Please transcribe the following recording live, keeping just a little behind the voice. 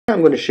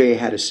I'm going to show you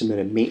how to submit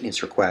a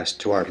maintenance request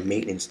to our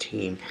maintenance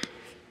team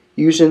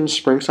using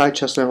Springside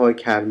Chestnut Hill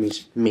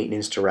Academy's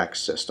Maintenance Direct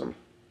system.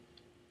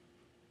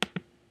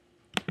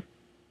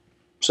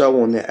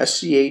 So on the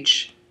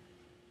SCH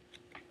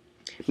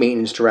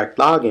Maintenance Direct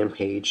login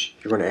page,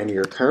 you're going to enter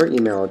your current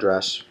email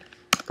address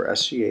for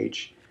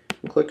SCH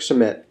and click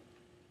Submit.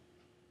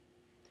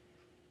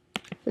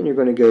 Then you're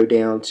going to go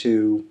down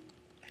to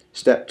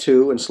Step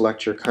 2 and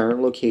select your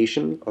current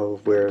location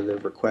of where the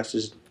request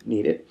is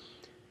needed.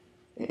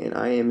 And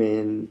I am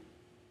in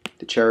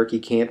the Cherokee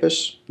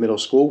campus, middle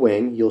school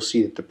wing. You'll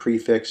see that the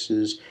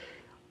prefixes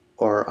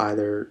are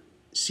either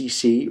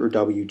CC or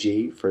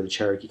WG for the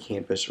Cherokee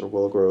campus or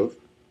Willow Grove.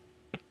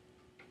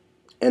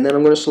 And then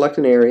I'm going to select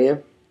an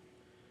area.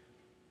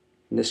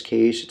 In this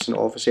case, it's an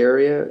office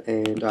area,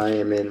 and I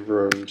am in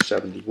room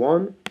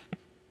 71.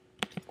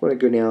 I'm going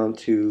to go down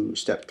to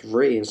step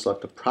 3 and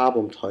select the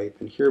problem type.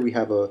 And here we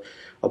have a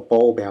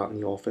bulb out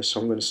in the office,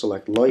 so I'm going to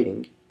select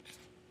lighting.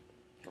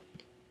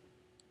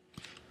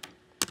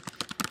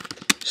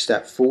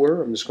 Step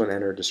 4, I'm just going to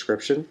enter a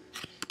description.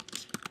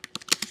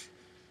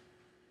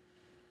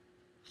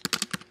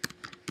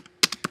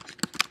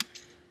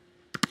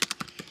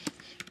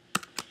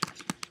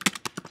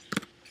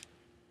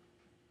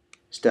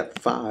 Step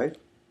 5,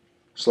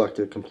 select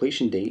the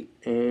completion date,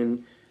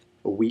 and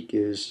a week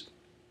is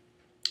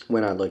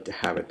when I'd like to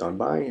have it done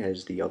by,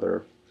 as the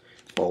other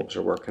bulbs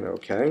are working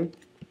okay.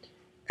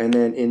 And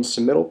then in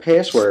submittal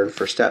password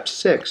for step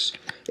 6,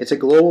 it's a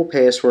global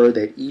password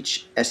that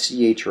each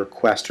SCH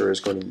requester is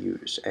going to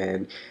use.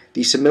 And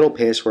the submittal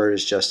password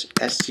is just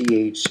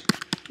SCH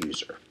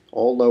user,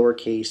 all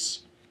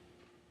lowercase.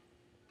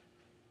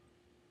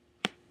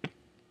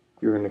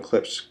 You're going to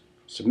click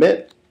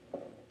submit,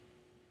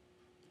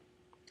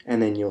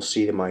 and then you'll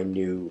see that my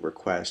new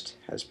request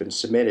has been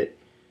submitted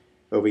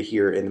over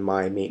here in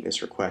my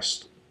maintenance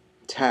request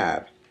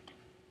tab.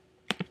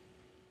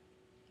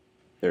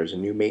 There's a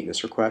new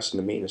maintenance request in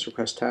the maintenance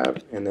request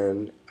tab, and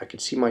then I can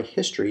see my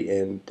history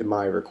in the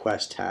my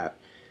request tab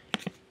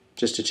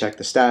just to check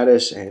the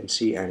status and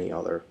see any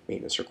other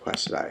maintenance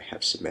requests that I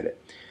have submitted.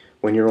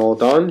 When you're all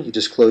done, you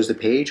just close the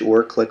page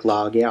or click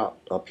log out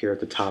up here at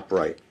the top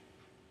right.